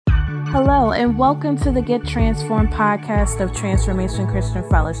Hello, and welcome to the Get Transformed podcast of Transformation Christian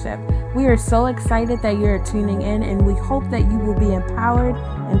Fellowship. We are so excited that you're tuning in, and we hope that you will be empowered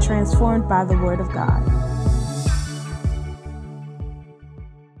and transformed by the Word of God.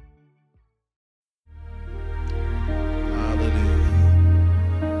 Hallelujah.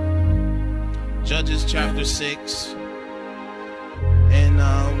 Judges chapter 6. And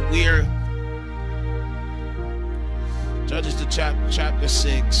we're Judges to chapter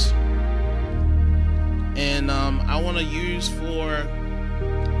 6. And I want to use for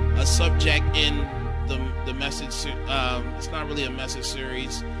a subject in the message. It's not really a message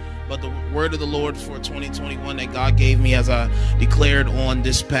series, but the word of the Lord for 2021 that God gave me as I declared on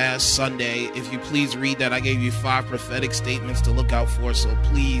this past Sunday. If you please read that, I gave you 5 prophetic statements to look out for. So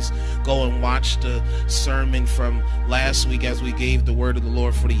please go and watch the sermon from last week as we gave the word of the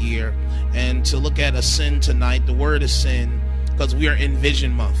Lord for the year. And to look at a sin tonight, the word is sin. Because we are in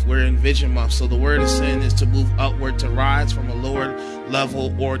Vision Month. We're in Vision Month. So the word of sin is to move upward, to rise from a lower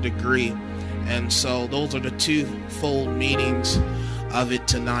level or degree. And so those are the twofold meanings of it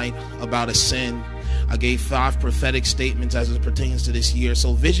tonight about a sin. I gave 5 prophetic statements as it pertains to this year.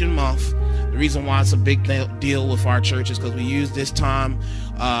 So Vision Month, the reason why it's a big deal with our church is because we use this time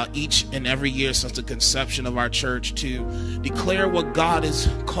each and every year since the conception of our church to declare what God is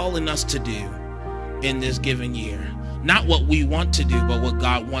calling us to do in this given year. Not what we want to do, but what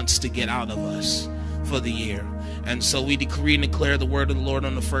God wants to get out of us for the year. And so we decree and declare the word of the Lord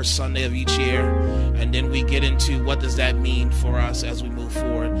on the first Sunday of each year. And then we get into what does that mean for us as we move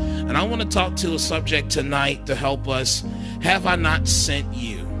forward. And I want to talk to a subject tonight to help us. Have I not sent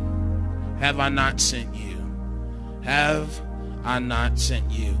you? Have I not sent you? Have I not sent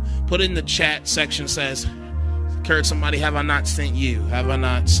you? Put in the chat section, says, encourage somebody, have I not sent you? Have I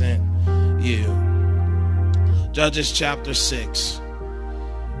not sent you? Judges chapter 6.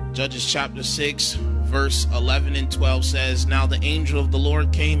 Judges chapter 6, verse 11 and 12 says, Now the angel of the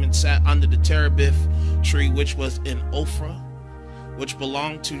Lord came and sat under the terebinth tree, which was in Ophrah, which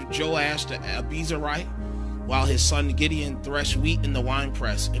belonged to Joash the Abiezrite, while his son Gideon threshed wheat in the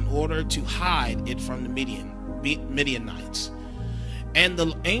winepress, in order to hide it from the Midianites. And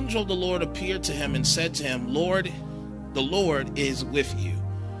the angel of the Lord appeared to him and said to him, Lord, the Lord is with you,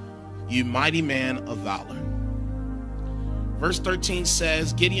 you mighty man of valor. Verse 13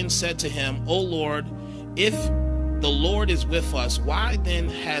 says, Gideon said to him, O Lord, if the Lord is with us, why then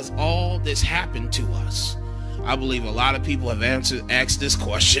has all this happened to us? I believe a lot of people have asked this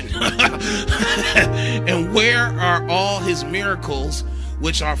question. And where are all his miracles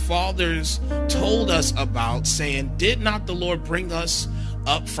which our fathers told us about, saying, Did not the Lord bring us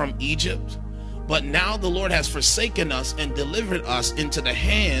up from Egypt? But now the Lord has forsaken us and delivered us into the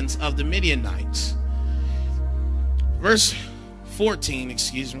hands of the Midianites. Verse 14,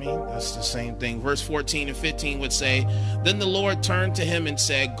 that's the same thing. Verse 14 and 15 would say, Then the Lord turned to him and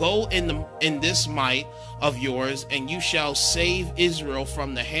said, Go in this might of yours, and you shall save Israel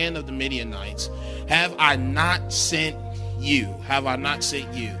from the hand of the Midianites. Have I not sent you? Have I not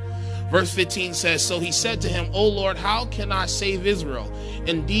sent you? Verse 15 says, So he said to him, O Lord, how can I save Israel?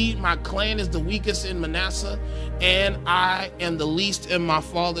 Indeed, my clan is the weakest in Manasseh, and I am the least in my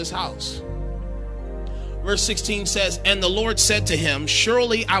father's house. Verse 16 says, And the Lord said to him,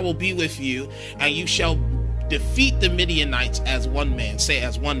 Surely I will be with you, and you shall defeat the Midianites as one man. Say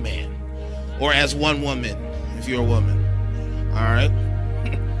as one man, or as one woman, if you're a woman. All right?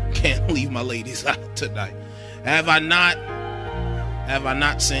 Can't leave my ladies out tonight. Have I not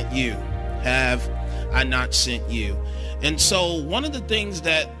sent you? Have I not sent you? And so one of the things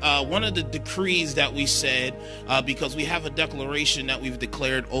that, one of the decrees that we said, because we have a declaration that we've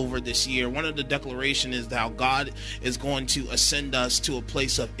declared over this year, one of the declaration is how God is going to ascend us to a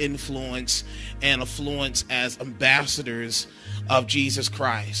place of influence and affluence as ambassadors of Jesus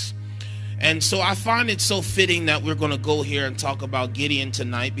Christ. And so I find it so fitting that we're going to go here and talk about Gideon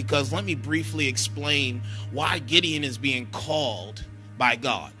tonight, because let me briefly explain why Gideon is being called by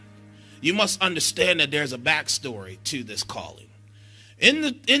God. You must understand that there's a backstory to this calling. In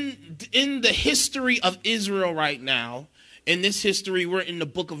the history of Israel right now, in this history, we're in the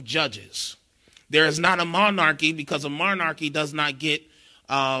book of Judges. There is not a monarchy, because a monarchy does not get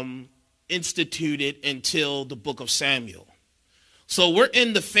instituted until the book of Samuel. So we're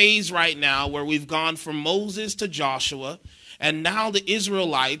in the phase right now where we've gone from Moses to Joshua. And now the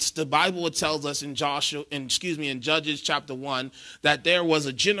Israelites, the Bible tells us in Judges chapter 1, that there was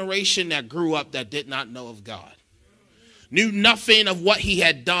a generation that grew up that did not know of God. Knew nothing of what he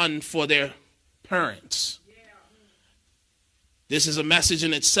had done for their parents. This is a message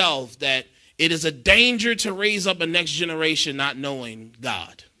in itself that it is a danger to raise up a next generation not knowing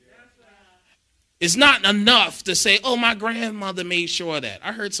God. It's not enough to say, oh, my grandmother made sure of that.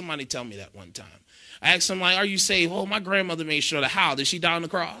 I heard somebody tell me that one time. I asked somebody, are you saved? Oh, my grandmother made sure of that. How? Did she die on the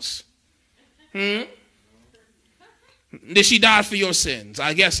cross? Did she die for your sins?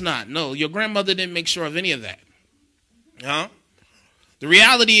 I guess not. No, your grandmother didn't make sure of any of that. Huh? The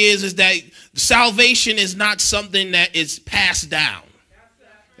reality is that salvation is not something that is passed down.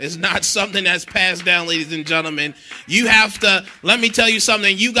 It's not something that's passed down, ladies and gentlemen. You have to, let me tell you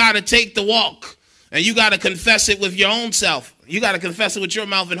something, you got to take the walk. And you got to confess it with your own self. You got to confess it with your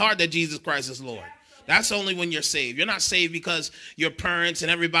mouth and heart that Jesus Christ is Lord. That's only when you're saved. You're not saved because your parents and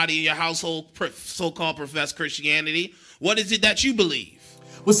everybody in your household so-called profess Christianity. What is it that you believe?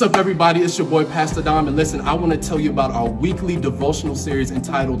 What's up, everybody? It's your boy, Pastor Dom, and listen, I want to tell you about our weekly devotional series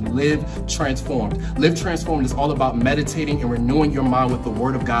entitled Live Transformed. Live Transformed is all about meditating and renewing your mind with the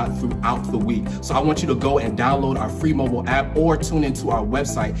Word of God throughout the week. So I want you to go and download our free mobile app or tune into our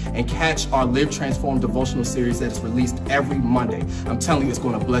website and catch our Live Transformed devotional series that is released every Monday. I'm telling you, it's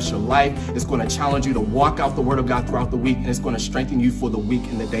going to bless your life. It's going to challenge you to walk out the Word of God throughout the week, and it's going to strengthen you for the week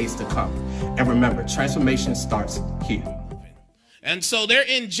and the days to come. And remember, transformation starts here. And so they're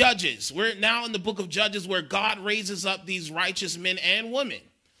in Judges. We're now in the book of Judges where God raises up these righteous men and women.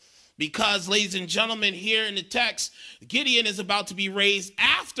 Because, ladies and gentlemen, here in the text, Gideon is about to be raised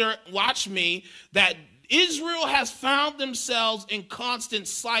after, watch me, that Israel has found themselves in constant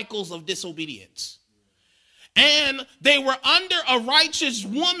cycles of disobedience. And they were under a righteous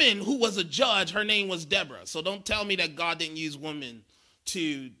woman who was a judge. Her name was Deborah. So don't tell me that God didn't use women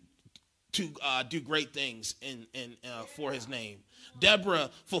to do great things for his name. Deborah,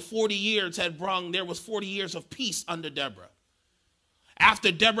 for 40 years, there was 40 years of peace under Deborah.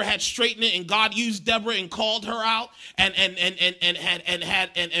 After Deborah had straightened it and God used Deborah and called her out and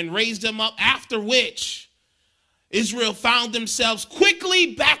raised them up, after which Israel found themselves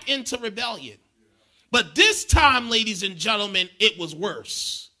quickly back into rebellion. But this time, ladies and gentlemen, it was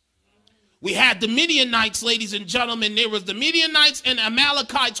worse. We had the Midianites, ladies and gentlemen. There was the Midianites and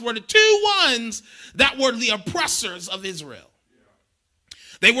Amalekites were the two ones that were the oppressors of Israel.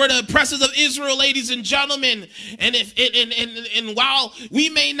 They were the oppressors of Israel, ladies and gentlemen. And while we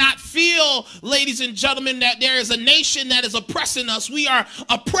may not feel, ladies and gentlemen, that there is a nation that is oppressing us, we are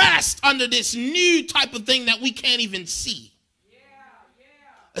oppressed under this new type of thing that we can't even see.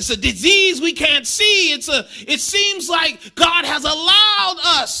 It's a disease we can't see. It seems like God has allowed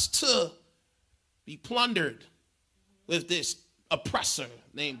us to be plundered with this oppressor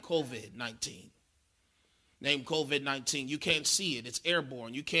named COVID-19. Named COVID-19. You can't see it. It's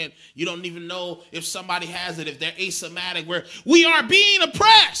airborne. You don't even know if somebody has it, if they're asymptomatic, where we are being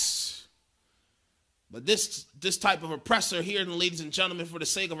oppressed. But this type of oppressor here, and ladies and gentlemen, for the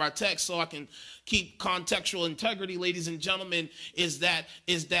sake of our text, so I can keep contextual integrity, ladies and gentlemen, is that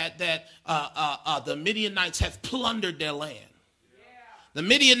the Midianites have plundered their land. The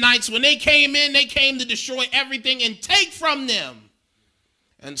Midianites, when they came in, they came to destroy everything and take from them.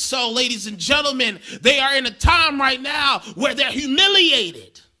 And so, ladies and gentlemen, they are in a time right now where they're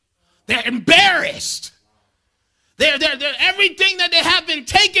humiliated. They're embarrassed. They're everything that they have been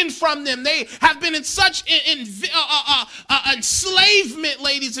taken from them. They have been in such enslavement,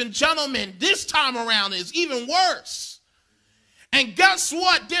 ladies and gentlemen. This time around is even worse. And guess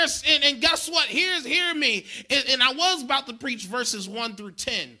what? Guess what? Hear me. And I was about to preach verses 1 through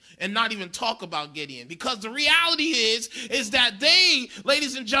 10 and not even talk about Gideon, because the reality is that they,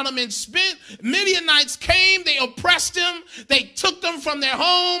 ladies and gentlemen, Midianites came, they oppressed them, they took them from their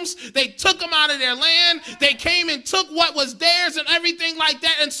homes, they took them out of their land, they came and took what was theirs and everything like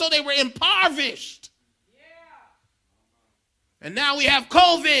that, and so they were impoverished. And now we have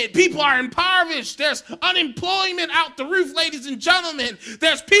COVID. People are impoverished. There's unemployment out the roof, ladies and gentlemen.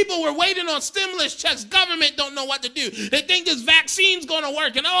 There's people who are waiting on stimulus checks. Government don't know what to do. They think this vaccine's going to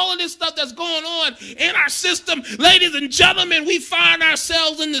work, and all of this stuff that's going on in our system. Ladies and gentlemen, we find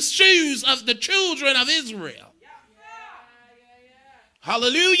ourselves in the shoes of the children of Israel.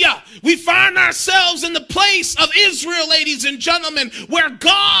 Hallelujah. We find ourselves in the place of Israel, ladies and gentlemen, where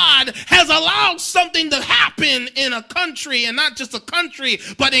God has allowed something to happen in a country, and not just a country,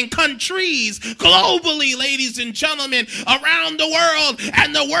 but in countries globally, ladies and gentlemen, around the world,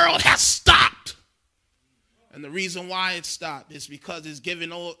 and the world has stopped. And the reason why it stopped is because it's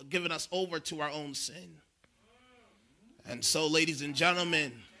given us over to our own sin. And so, ladies and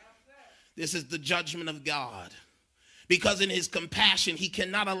gentlemen, this is the judgment of God. Because in his compassion, he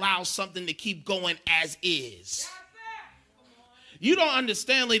cannot allow something to keep going as is. You don't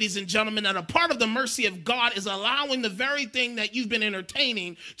understand, ladies and gentlemen, that a part of the mercy of God is allowing the very thing that you've been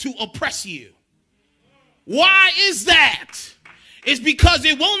entertaining to oppress you. Why is that? is because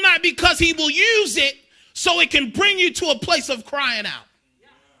it will not, because he will use it so it can bring you to a place of crying out.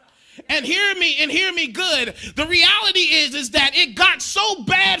 And hear me good. The reality is that it got so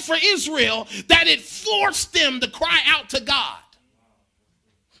bad for Israel that it forced them to cry out to God.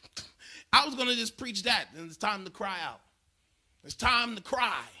 I was going to just preach that, and it's time to cry out. It's time to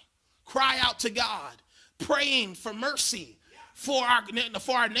cry. Cry out to God, praying for mercy for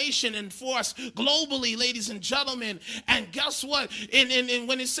our nation and for us globally, ladies and gentlemen. And guess what? And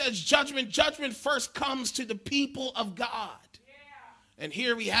when it says judgment first comes to the people of God. And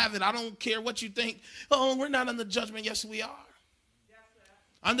here we have it. I don't care what you think. Oh, we're not under judgment. Yes, we are.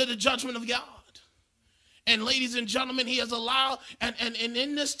 Under the judgment of God. And ladies and gentlemen, he has allowed, and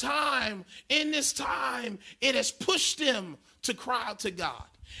in this time, it has pushed them to cry out to God.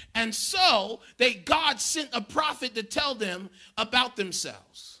 And so God sent a prophet to tell them about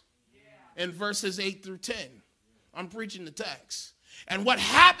themselves. In verses 8 through 10. I'm preaching the text. And what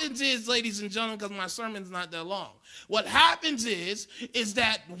happens is, ladies and gentlemen, because my sermon's not that long, what happens is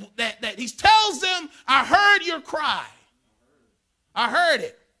that he tells them, I heard your cry. I heard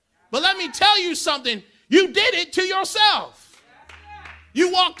it. But let me tell you something. You did it to yourself.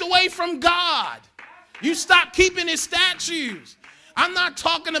 You walked away from God. You stopped keeping his statutes. I'm not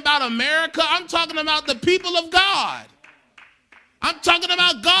talking about America. I'm talking about the people of God. I'm talking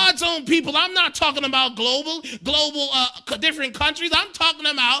about God's own people. I'm not talking about global different countries. I'm talking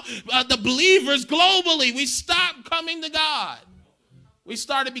about the believers globally. We stopped coming to God. We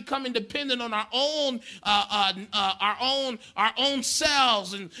started becoming dependent on our own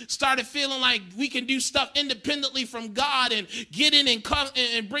selves, and started feeling like we can do stuff independently from God, and getting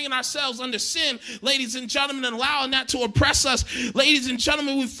and bringing ourselves under sin, ladies and gentlemen, and allowing that to oppress us. Ladies and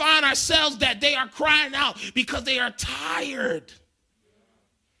gentlemen, we find ourselves that they are crying out because they are tired.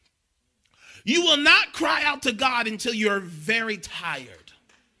 You will not cry out to God until you're very tired.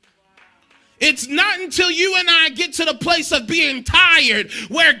 It's not until you and I get to the place of being tired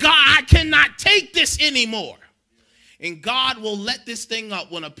where God, I cannot take this anymore. And God will let this thing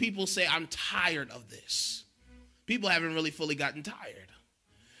up when people say, I'm tired of this. People haven't really fully gotten tired.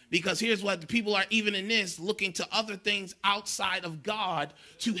 Because here's what people are, even in this, looking to other things outside of God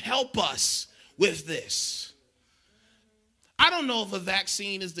to help us with this. I don't know if a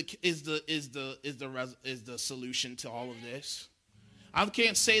vaccine is the solution to all of this. I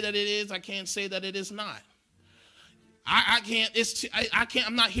can't say that it is. I can't say that it is not. I can't.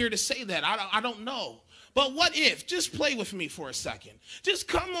 I'm not here to say that. I don't know. But what if? Just play with me for a second. Just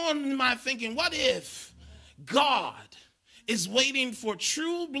come on my thinking. What if God is waiting for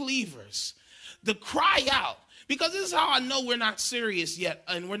true believers to cry out? Because this is how I know we're not serious yet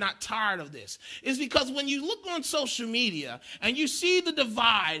and we're not tired of this. It's because when you look on social media and you see the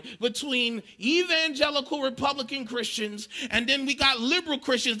divide between evangelical Republican Christians and then we got liberal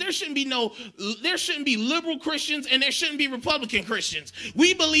Christians, there shouldn't be liberal Christians and there shouldn't be Republican Christians.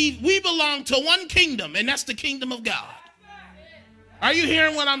 We believe we belong to one kingdom, and that's the kingdom of God. Are you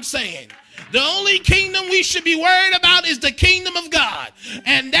hearing what I'm saying? The only kingdom we should be worried about is the kingdom of God.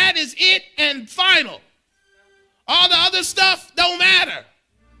 And that is it and final. All the other stuff don't matter.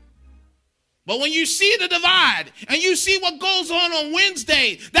 But when you see the divide and you see what goes on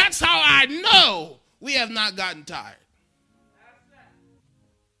Wednesday, that's how I know we have not gotten tired.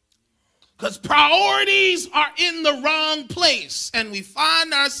 Because priorities are in the wrong place and we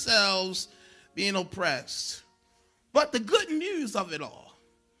find ourselves being oppressed. But the good news of it all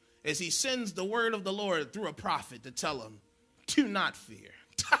is he sends the word of the Lord through a prophet to tell him, do not fear.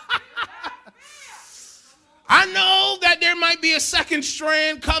 I know that there might be a second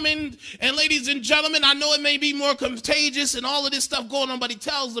strand coming, and ladies and gentlemen, I know it may be more contagious and all of this stuff going on, but he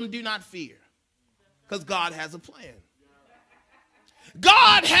tells them, do not fear, because God has a plan.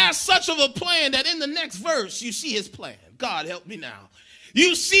 God has such of a plan that in the next verse, you see his plan. God, help me now.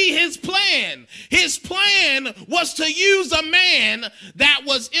 You see his plan. His plan was to use a man that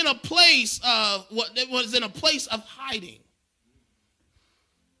was in a place of hiding.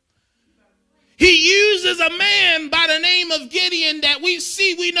 He uses a man by the name of Gideon that we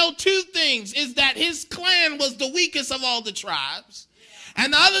know two things, is that his clan was the weakest of all the tribes.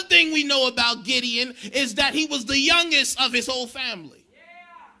 And the other thing we know about Gideon is that he was the youngest of his whole family.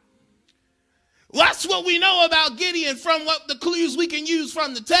 That's what we know about Gideon from what the clues we can use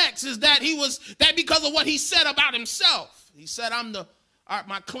from the text, is that that because of what he said about himself. He said,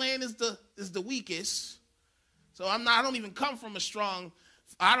 my clan is the weakest. So I don't come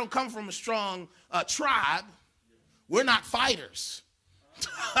from a strong tribe. We're not fighters.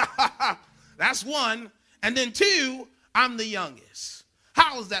 That's one. And then two, I'm the youngest.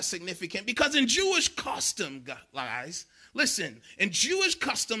 How is that significant? Because in Jewish custom, guys, Listen, in Jewish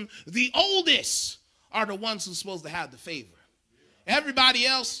custom, the oldest are the ones who's supposed to have the favor. Everybody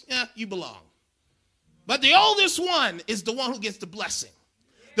else, yeah, you belong. But the oldest one is the one who gets the blessing.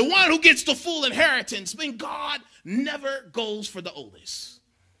 The one who gets the full inheritance. When God never goes for the oldest.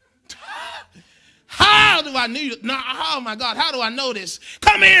 How do I know? No, oh my God, how do I know this?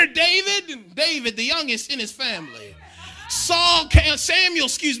 Come here, David. David, the youngest in his family. Samuel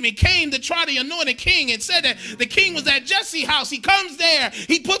came to try to anoint a king and said that the king was at Jesse's house. He comes there.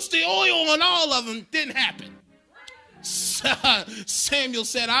 He puts the oil on all of them. Didn't happen. Samuel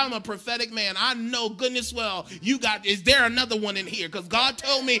said, I'm a prophetic man. I know goodness well is there another one in here? Because God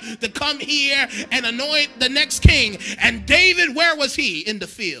told me to come here and anoint the next king. And David, where was he? In the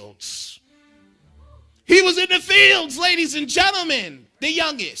fields. He was in the fields, ladies and gentlemen, the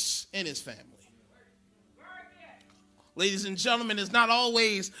youngest in his family. Ladies and gentlemen,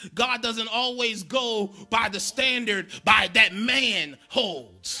 God doesn't always go by the standard by that man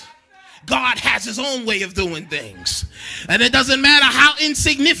holds. God has his own way of doing things. And it doesn't matter how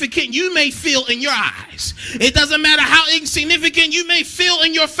insignificant you may feel in your eyes. It doesn't matter how insignificant you may feel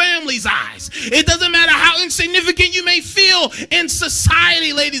in your family's eyes. It doesn't matter how insignificant you may feel in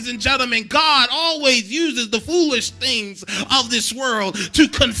society, ladies and gentlemen. God always uses the foolish things of this world to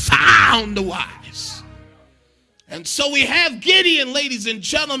confound the wise. And so we have Gideon, ladies and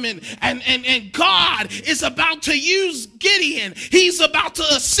gentlemen, and God is about to use Gideon. He's about to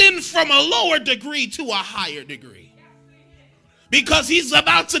ascend from a lower degree to a higher degree. Because he's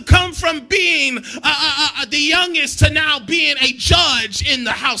about to come from being the youngest to now being a judge in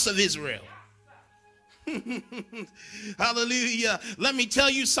the house of Israel. Hallelujah. Let me tell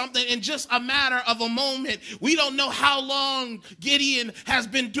you something. In just a matter of a moment, we don't know how long Gideon has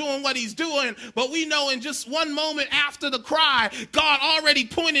been doing what he's doing, but we know in just one moment after the cry, God already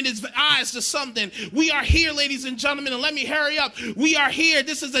pointed his eyes to something. We are here, ladies and gentlemen, and let me hurry up. We are here.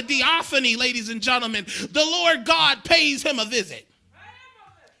 This is a theophany, ladies and gentlemen. The Lord God pays him a visit.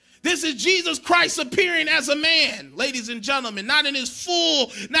 This is Jesus Christ appearing as a man, ladies and gentlemen, not in his full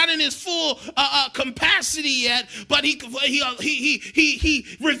capacity yet, but he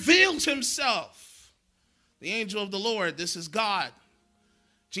reveals himself. The angel of the Lord, this is God,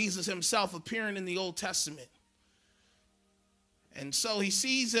 Jesus himself appearing in the Old Testament. And so he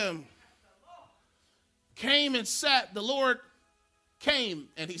sees him, came and sat, the Lord came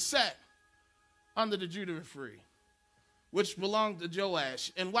and he sat under the Judah tree, which belonged to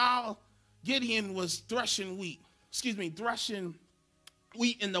Joash. And while Gideon was threshing wheat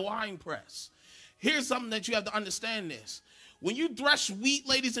in the wine press, here's something that you have to understand this. When you thresh wheat,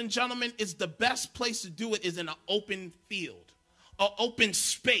 ladies and gentlemen, it's the best place to do it is in an open field, an open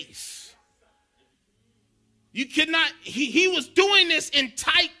space. You cannot, he was doing this in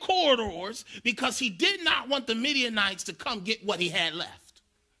tight corridors because he did not want the Midianites to come get what he had left.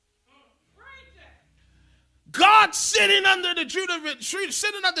 God sitting under the terebinth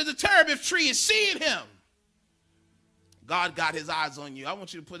tree is seeing him. God got his eyes on you. I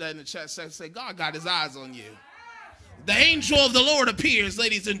want you to put that in the chat section. Say, God got his eyes on you. The angel of the Lord appears,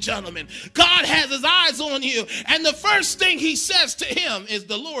 ladies and gentlemen. God has his eyes on you. And the first thing he says to him is,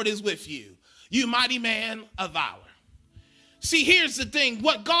 the Lord is with you, you mighty man of valor. See, here's the thing.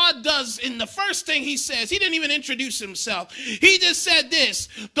 What God does in the first thing he says, he didn't even introduce himself. He just said this,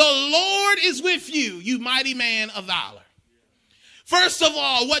 the Lord is with you, you mighty man of valor. First of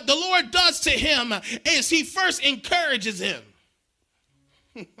all, what the Lord does to him is he first encourages him.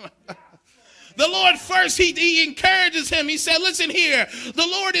 The Lord first, he encourages him. He said, listen here, the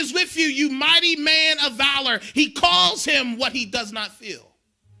Lord is with you, you mighty man of valor. He calls him what he does not feel.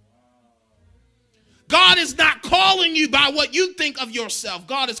 God is not calling you by what you think of yourself.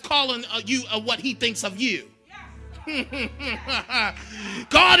 God is calling you what he thinks of you.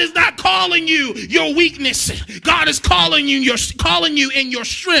 God is not calling you your weakness. God is calling you in your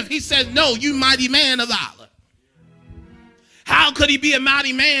strength. He says, no, you mighty man of valor. How could he be a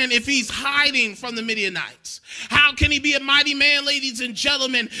mighty man if he's hiding from the Midianites? How can he be a mighty man, ladies and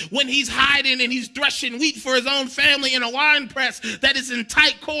gentlemen, when he's hiding and he's threshing wheat for his own family in a wine press that is in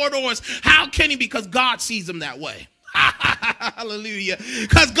tight corridors? How can he? Because God sees him that way. Hallelujah.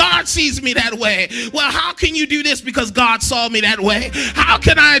 Because God sees me that way. Well, how can you do this? Because God saw me that way. How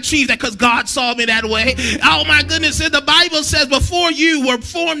can I achieve that? Because God saw me that way. Oh my goodness. The Bible says before you were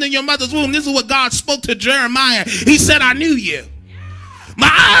formed in your mother's womb, this is what God spoke to Jeremiah. He said, I knew you.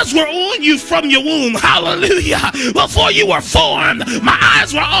 My eyes were on you from your womb. Hallelujah. Before you were formed, my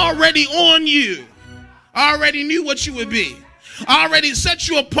eyes were already on you. I already knew what you would be. I already set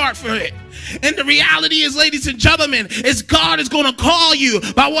you apart for it. And the reality is, ladies and gentlemen, is God is going to call you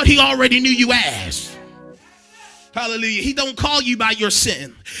by what he already knew you as. Hallelujah. He don't call you by your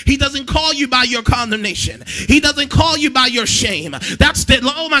sin. He doesn't call you by your condemnation. He doesn't call you by your shame. That's the,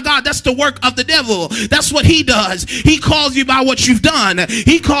 oh my God, that's the work of the devil. That's what he does. He calls you by what you've done.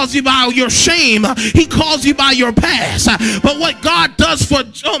 He calls you by your shame. He calls you by your past. But what God does for,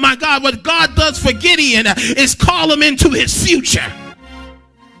 oh my God, what God does for Gideon is call him into his future.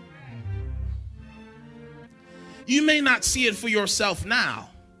 You may not see it for yourself now,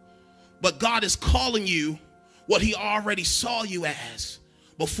 but God is calling you what he already saw you as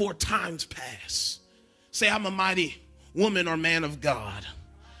before times pass. Say, I'm a mighty woman or man of God.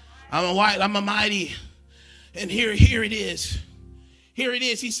 I'm a mighty, and here it is. Here it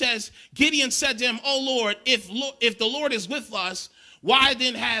is. He says, Gideon said to him, oh Lord, if the Lord is with us, why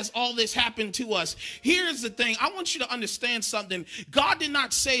then has all this happened to us? Here's the thing. I want you to understand something. God did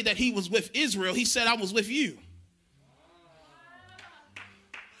not say that he was with Israel. He said, I was with you.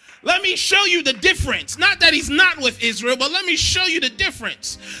 Let me show you the difference. Not that he's not with Israel, but let me show you the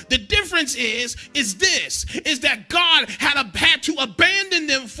difference. The difference is that God had to abandon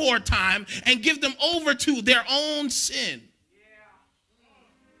them for a time and give them over to their own sin.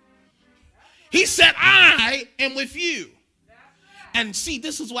 He said, I am with you. And see,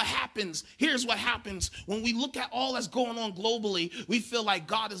 this is what happens. Here's what happens when we look at all that's going on globally. We feel like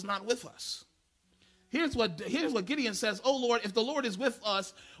God is not with us. Here's what Gideon says. Oh Lord, if the Lord is with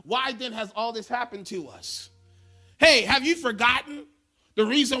us, why then has all this happened to us? Hey, have you forgotten the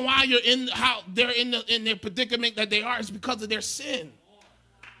reason why you're in how they're in their predicament that they are is because of their sin.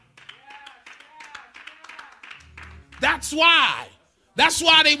 That's why. That's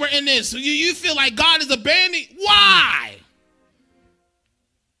why they were in this. So you feel like God is abandoning. Why?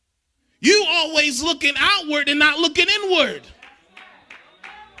 You always looking outward and not looking inward.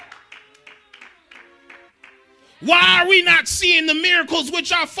 Why are we not seeing the miracles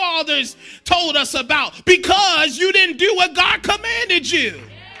which our fathers told us about? Because you didn't do what God commanded you.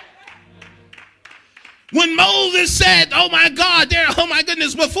 When Moses said, oh my God, oh my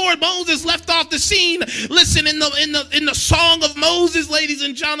goodness, before Moses left off the scene, listen, in the song of Moses, ladies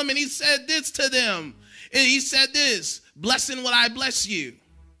and gentlemen, he said this to them. And he said this, blessing will I bless you.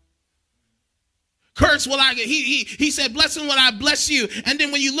 Curse will I get. He said, blessing will I bless you. And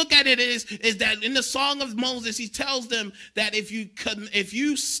then when you look at it, is that in the song of Moses, he tells them that if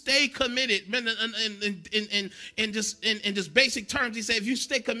you stay committed, in just basic terms, he said, if you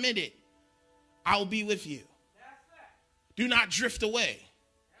stay committed, I will be with you. Do not drift away.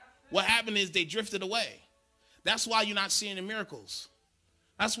 What happened is they drifted away. That's why you're not seeing the miracles.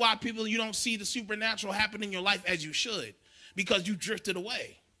 That's why you don't see the supernatural happen in your life as you should, because you drifted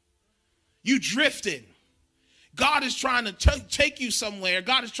away. You drifted. God is trying to take you somewhere.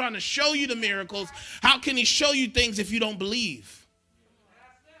 God is trying to show you the miracles. How can he show you things if you don't believe?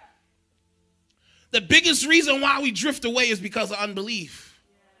 The biggest reason why we drift away is because of unbelief.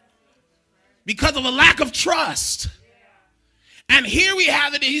 Because of a lack of trust. And here we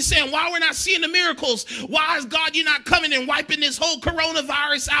have it. He's saying, why we're not seeing the miracles? Why is God, you're not coming and wiping this whole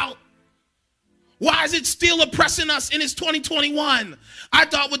coronavirus out? Why is it still oppressing us in this 2021? I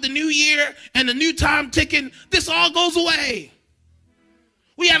thought with the new year and the new time ticking, this all goes away.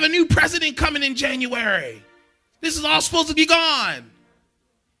 We have a new president coming in January. This is all supposed to be gone.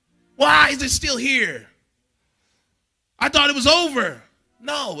 Why is it still here? I thought it was over.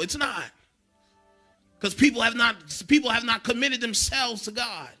 No, it's not. Because people have not committed themselves to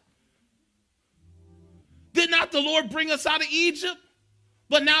God. Did not the Lord bring us out of Egypt?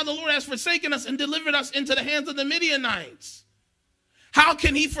 But now the Lord has forsaken us and delivered us into the hands of the Midianites. How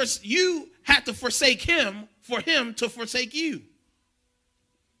can you had to forsake him for him to forsake you?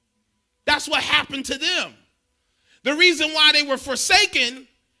 That's what happened to them. The reason why they were forsaken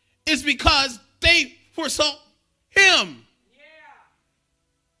is because they forsook him.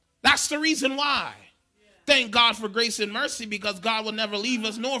 That's the reason why. Thank God for grace and mercy, because God will never leave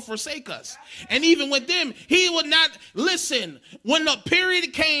us nor forsake us. And even with them, he would not listen. When the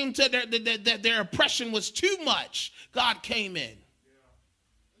period came to their oppression was too much, God came in.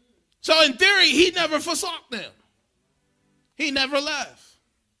 So in theory, he never forsook them. He never left.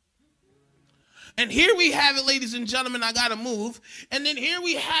 And here we have it, ladies and gentlemen, I got to move. And then here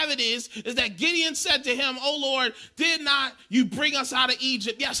we have it is that Gideon said to him, oh Lord, did not you bring us out of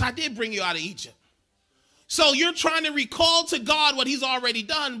Egypt? Yes, I did bring you out of Egypt. So you're trying to recall to God what he's already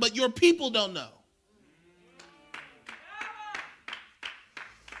done, but your people don't know.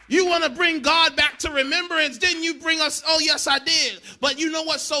 You want to bring God back to remembrance. Didn't you bring us? Oh, yes, I did. But you know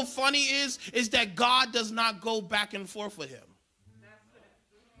what's so funny is that God does not go back and forth with him.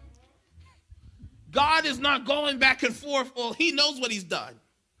 God is not going back and forth. Well, he knows what he's done.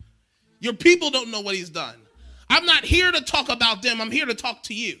 Your people don't know what he's done. I'm not here to talk about them. I'm here to talk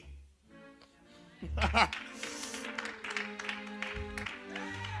to you.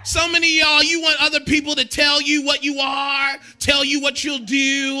 So many of y'all, you want other people to tell you what you are, tell you what you'll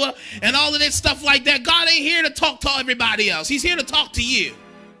do, and all of this stuff like that. God ain't here to talk to everybody else. He's here to talk to you.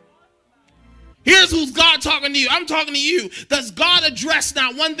 Here's who's God talking to you. I'm talking to you. Does God address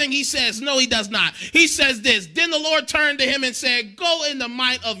not one thing he says? No, he does not. He says this. Then the Lord turned to him and said, go in the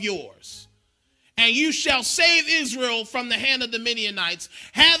might of yours, and you shall save Israel from the hand of the Midianites.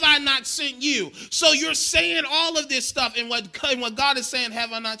 Have I not sent you? So you're saying all of this stuff, and what God is saying,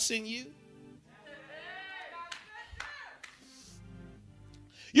 have I not sent you?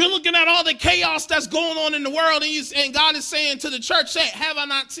 You're looking at all the chaos that's going on in the world, and God is saying to the church, say, have I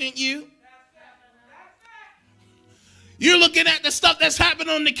not sent you? You're looking at the stuff that's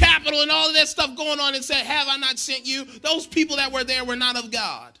happening on the Capitol and all of that stuff going on and say, have I not sent you? Those people that were there were not of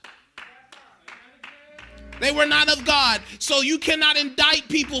God. They were not of God. So you cannot indict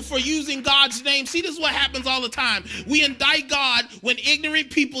people for using God's name. See, this is what happens all the time. We indict God when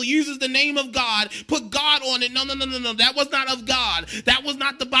ignorant people uses the name of God, put God on it. No. That was not of God. That was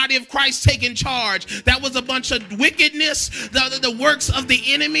not the body of Christ taking charge. That was a bunch of wickedness, the works of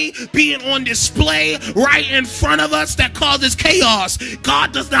the enemy being on display right in front of us that causes chaos.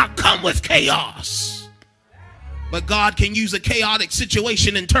 God does not come with chaos. But God can use a chaotic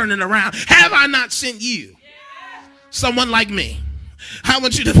situation and turn it around. Have I not sent you? Someone like me. I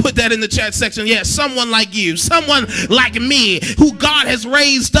want you to put that in the chat section. Yes, someone like you, someone like me, who God has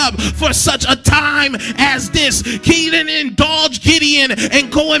raised up for such a time as this. He didn't indulge Gideon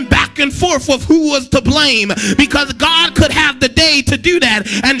and going back and forth with who was to blame, because God could have the day to do that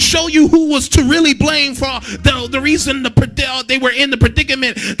and show you who was to really blame for the reason they were in the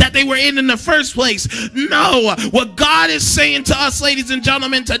predicament that they were in the first place. No, what God is saying to us, ladies and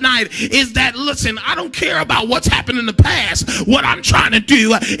gentlemen, tonight is that, listen, I don't care about what's happened in the past. What I'm trying to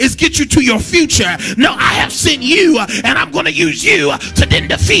do is get you to your future. No, I have sent you, and I'm going to use you to then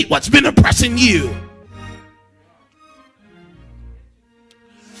defeat what's been oppressing you.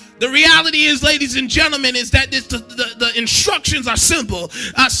 The reality is, ladies and gentlemen, is that the instructions are simple.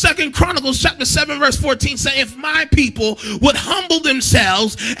 2 Chronicles chapter 7 verse 14 says, if my people would humble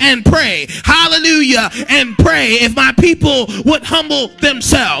themselves and pray, hallelujah, and pray, if my people would humble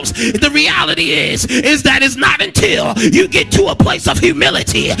themselves. The reality is that it's not until you get to a place of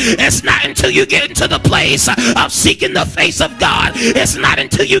humility, it's not until you get into the place of seeking the face of God, it's not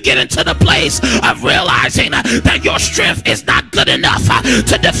until you get into the place of realizing that your strength is not good enough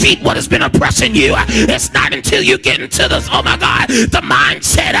to defeat what has been oppressing you. It's not until you get into this, oh my God, the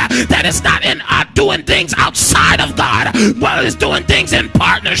mindset that it's not in doing things outside of God, but it's doing things in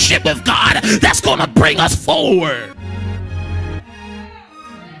partnership with God, that's going to bring us forward.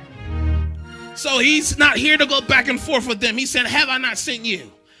 So he's not here to go back and forth with them. He said, have I not sent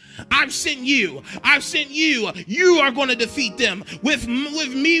you? I've sent you. I've sent you. You are going to defeat them. With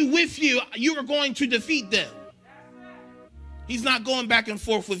me, with you, you are going to defeat them. He's not going back and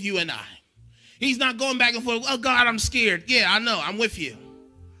forth with you and I. He's not going back and forth. Oh, God, I'm scared. Yeah, I know. I'm with you.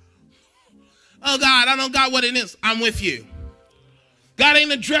 Oh, God, I don't got what it is. I'm with you. God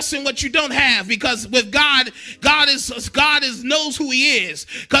ain't addressing what you don't have, because with God, God knows who he is.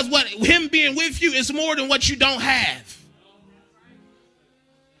 Because what him being with you is more than what you don't have.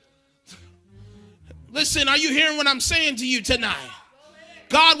 Listen, are you hearing what I'm saying to you tonight?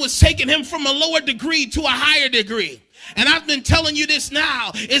 God was taking him from a lower degree to a higher degree. And I've been telling you this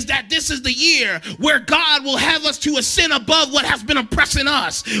now, is that this is the year where God will have us to ascend above what has been oppressing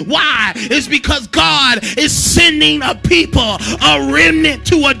us. Why? It's because God is sending a people, a remnant,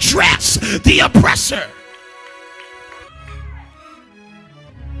 to address the oppressor.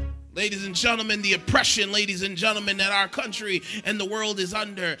 Ladies and gentlemen, the oppression, ladies and gentlemen, that our country and the world is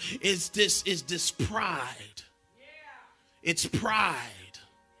under is this pride. It's pride.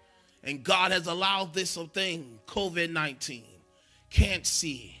 And God has allowed this thing, COVID-19, can't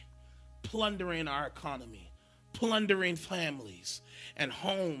see, plundering our economy, plundering families and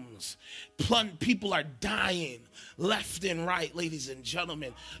homes. People are dying left and right, ladies and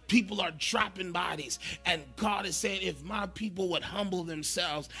gentlemen. People are dropping bodies. And God is saying, if my people would humble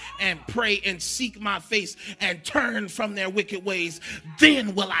themselves and pray and seek my face and turn from their wicked ways,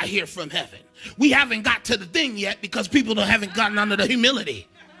 then will I hear from heaven. We haven't got to the thing yet because people haven't gotten under the humility.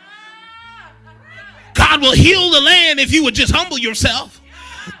 God will heal the land if you would just humble yourself.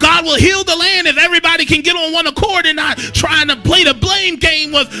 God will heal the land if everybody can get on one accord and not trying to play the blame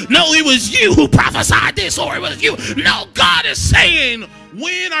game with, no, it was you who prophesied this, or it was you. No, God is saying,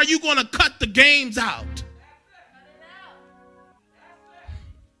 when are you going to cut the games out?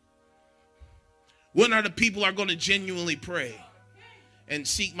 When are the people are going to genuinely pray and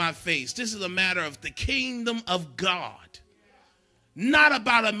seek my face? This is a matter of the kingdom of God, not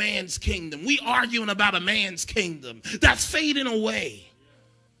about a man's kingdom. We arguing about a man's kingdom. That's fading away.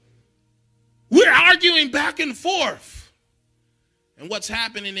 We're arguing back and forth. And what's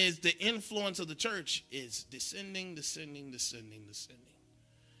happening is the influence of the church is descending.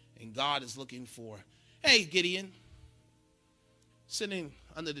 And God is looking for, hey, Gideon, sitting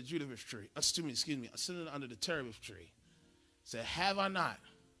under the Judith tree, sitting under the terebinth tree, said, have I not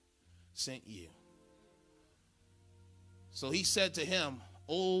sent you? So he said to him,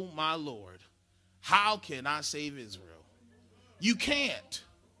 oh, my Lord, how can I save Israel? You can't.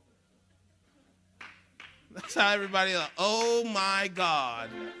 That's how everybody like, oh, my God.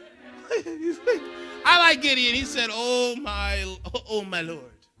 I like Gideon. He said, oh, my Lord.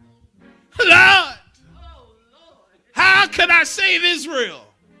 Lord, how can I save Israel?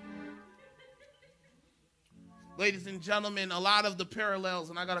 Ladies and gentlemen, a lot of the parallels,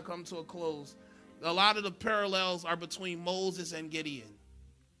 and I got to come to a close, a lot of the parallels are between Moses and Gideon.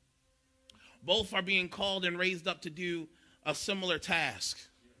 Both are being called and raised up to do a similar task.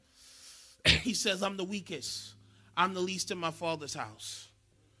 He says, I'm the weakest. I'm the least in my father's house.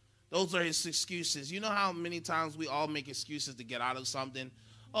 Those are his excuses. You know how many times we all make excuses to get out of something?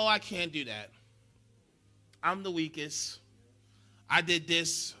 Oh, I can't do that. I'm the weakest. I did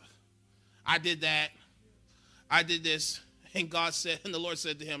this. I did that. I did this. And God said, and the Lord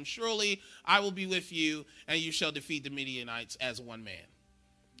said to him, surely I will be with you, and you shall defeat the Midianites as one man.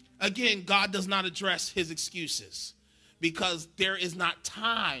 Again, God does not address his excuses because there is not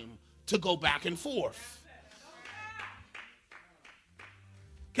time to go back and forth.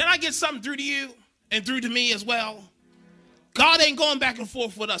 Can I get something through to you and through to me as well? God ain't going back and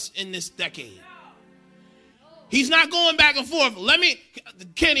forth with us in this decade. He's not going back and forth.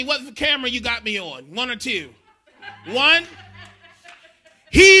 Kenny, what camera you got me on? 1 or 2? 1.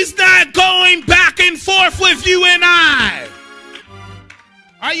 He's not going back and forth with you and I.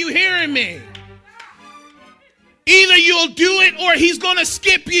 Are you hearing me? Either you'll do it or he's going to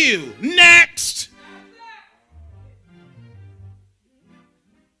skip you. Next.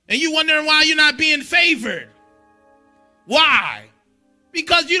 And you wondering why you're not being favored. Why?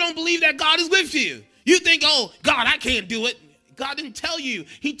 Because you don't believe that God is with you. You think, oh, God, I can't do it. God didn't tell you.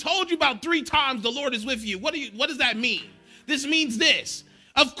 He told you about 3 times the Lord is with you. What does that mean? This means this.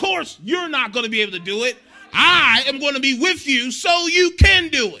 Of course, you're not going to be able to do it. I am going to be with you so you can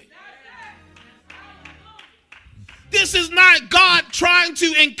do it. This is not God trying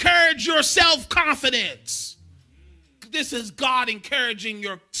to encourage your self-confidence. This is God encouraging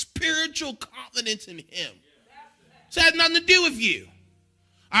your spiritual confidence in him. So it has nothing to do with you.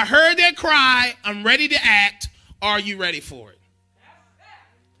 I heard their cry. I'm ready to act. Are you ready for it?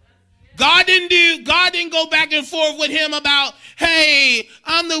 God didn't go back and forth with him about, hey,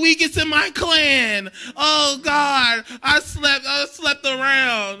 I'm the weakest in my clan. Oh God, I slept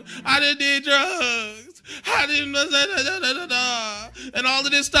around. I did drugs. I didn't and all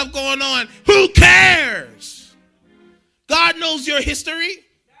of this stuff going on. Who cares? God knows your history.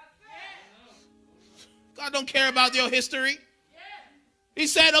 God don't care about your history. He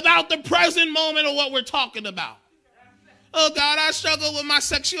said about the present moment of what we're talking about. Oh, God, I struggle with my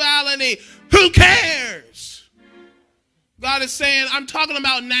sexuality. Who cares? God is saying, I'm talking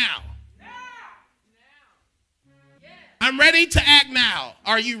about now. I'm ready to act now.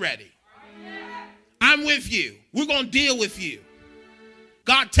 Are you ready? I'm with you. We're going to deal with you.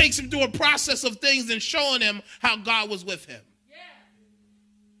 God takes him through a process of things and showing him how God was with him.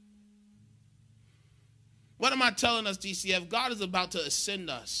 What am I telling us, DCF? God is about to ascend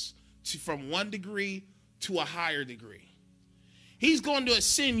us from 1 degree to a higher degree. He's going to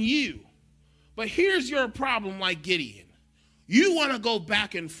ascend you. But here's your problem like Gideon. You want to go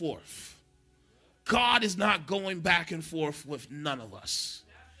back and forth. God is not going back and forth with none of us.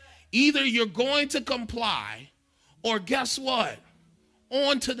 Either you're going to comply or guess what?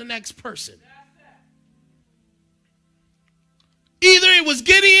 On to the next person. Either it was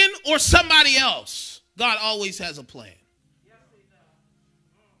Gideon or somebody else. God always has a plan.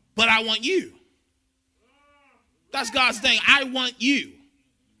 But I want you. That's God's thing. I want you.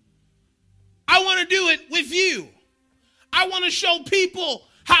 I want to do it with you. I want to show people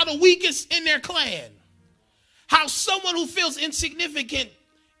how the weakest in their clan, how someone who feels insignificant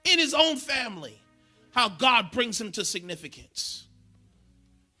in his own family, how God brings him to significance.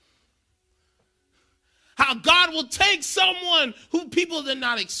 How God will take someone who people did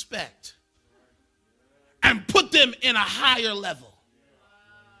not expect and put them in a higher level.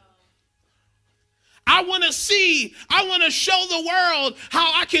 I want to show the world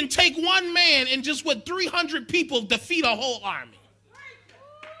how I can take one man and just with 300 people defeat a whole army.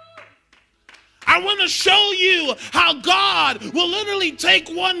 I want to show you how God will literally take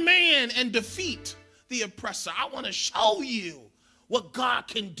one man and defeat the oppressor. I want to show you what God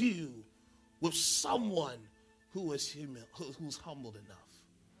can do with someone who's humbled enough.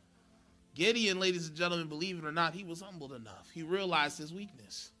 Gideon, ladies and gentlemen, believe it or not, he was humbled enough. He realized his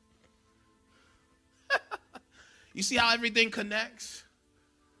weakness. You see how everything connects?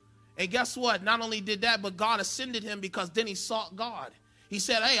 And guess what? Not only did that, but God ascended him because then he sought God. He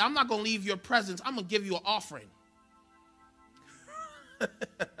said, hey, I'm not going to leave your presence. I'm going to give you an offering.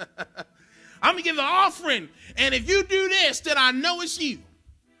 I'm going to give you an offering. And if you do this, then I know it's you.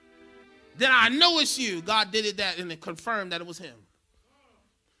 Then I know it's you. God did that and it confirmed that it was him.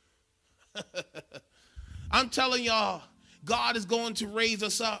 I'm telling y'all, God is going to raise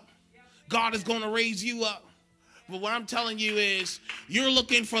us up. God is going to raise you up. But what I'm telling you is you're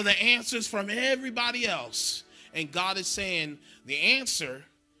looking for the answers from everybody else. And God is saying the answer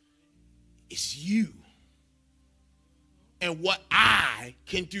is you. And what I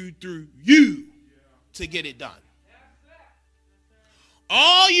can do through you to get it done.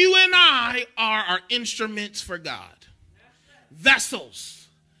 All you and I are instruments for God. Vessels.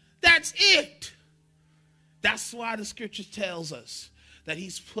 That's it. That's why the scripture tells us that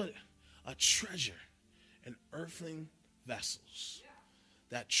he's put a treasure in earthly vessels.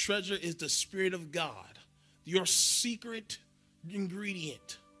 That treasure is the Spirit of God. Your secret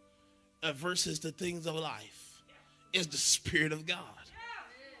ingredient versus the things of life is the Spirit of God.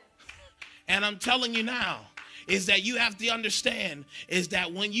 And I'm telling you now, is that you have to understand is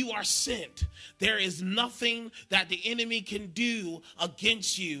that when you are sent, there is nothing that the enemy can do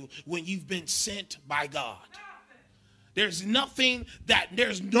against you when you've been sent by God. There's nothing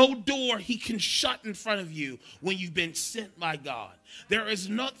there's no door he can shut in front of you when you've been sent by God. There is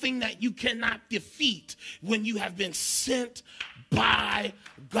nothing that you cannot defeat when you have been sent by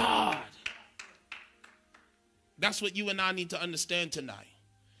God. That's what you and I need to understand tonight,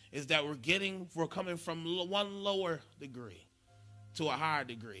 is that we're coming from one lower degree to a higher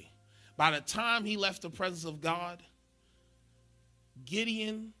degree. By the time he left the presence of God,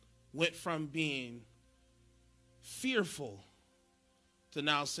 Gideon went from being fearful to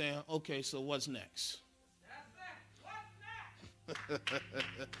now saying, okay, so what's next?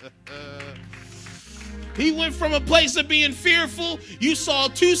 He went from a place of being fearful. You saw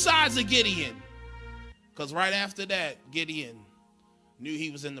two sides of Gideon. Because right after that, Gideon knew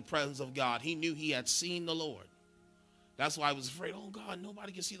he was in the presence of God. He knew he had seen the Lord. That's why he was afraid, oh God,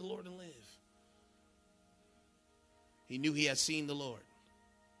 nobody can see the Lord and live. He knew he had seen the Lord.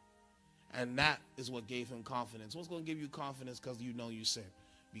 And that is what gave him confidence. What's going to give you confidence? Because you know you sinned.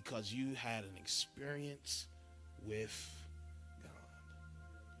 Because you had an experience with God.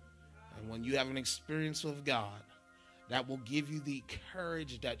 And when you have an experience with God, that will give you the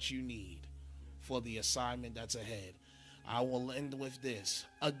courage that you need for the assignment that's ahead. I will end with this.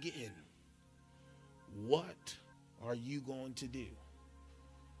 Again, what are you going to do?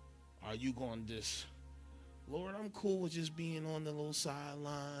 Are you going to just, Lord, I'm cool with just being on the little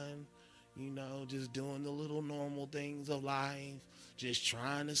sideline, just doing the little normal things of life, just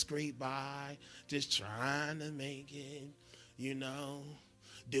trying to scrape by, just trying to make it,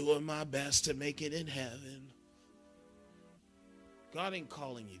 doing my best to make it in heaven. God ain't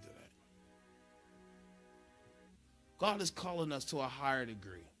calling you to that. God is calling us to a higher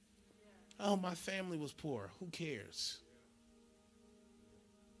degree. Oh, my family was poor. Who cares?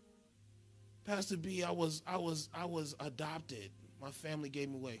 Pastor B, I was adopted. My family gave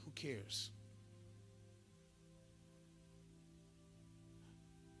me away. Who cares?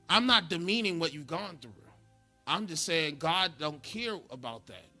 I'm not demeaning what you've gone through. I'm just saying God don't care about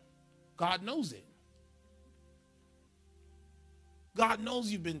that. God knows it. God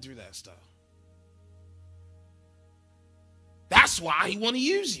knows you've been through that stuff. That's why he want to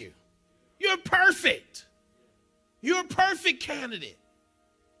use you. You're perfect. You're a perfect candidate.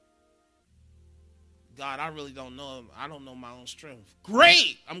 God, I really don't know him. I don't know my own strength.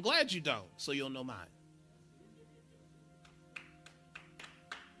 Great. I'm glad you don't, so you'll know mine.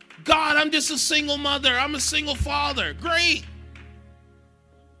 God, I'm just a single mother. I'm a single father. Great.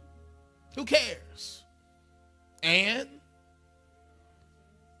 Who cares? And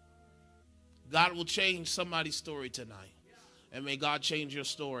God will change somebody's story tonight. And may God change your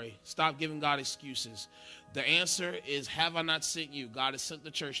story. Stop giving God excuses. The answer is, have I not sent you? God has sent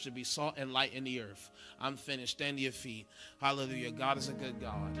the church to be salt and light in the earth. I'm finished. Stand to your feet. Hallelujah. God is a good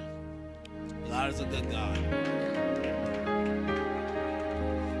God. God is a good God.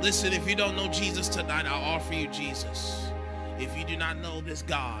 Listen, if you don't know Jesus tonight, I'll offer you Jesus. If you do not know this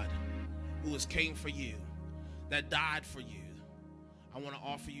God who has came for you, that died for you, I want to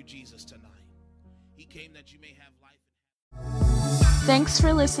offer you Jesus tonight. He came that you may have life. Thanks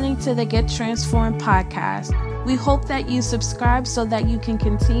for listening to the Get Transformed podcast. We hope that you subscribe so that you can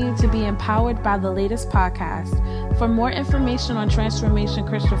continue to be empowered by the latest podcast. For more information on Transformation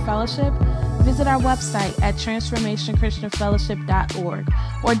Christian Fellowship, visit our website at transformationchristianfellowship.org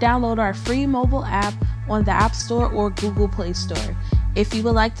or download our free mobile app on the App Store or Google Play Store. If you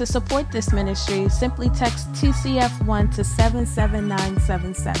would like to support this ministry, simply text TCF1 to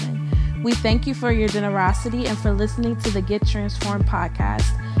 77977. We thank you for your generosity and for listening to the Get Transformed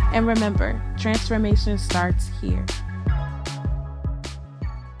podcast. And remember, transformation starts here.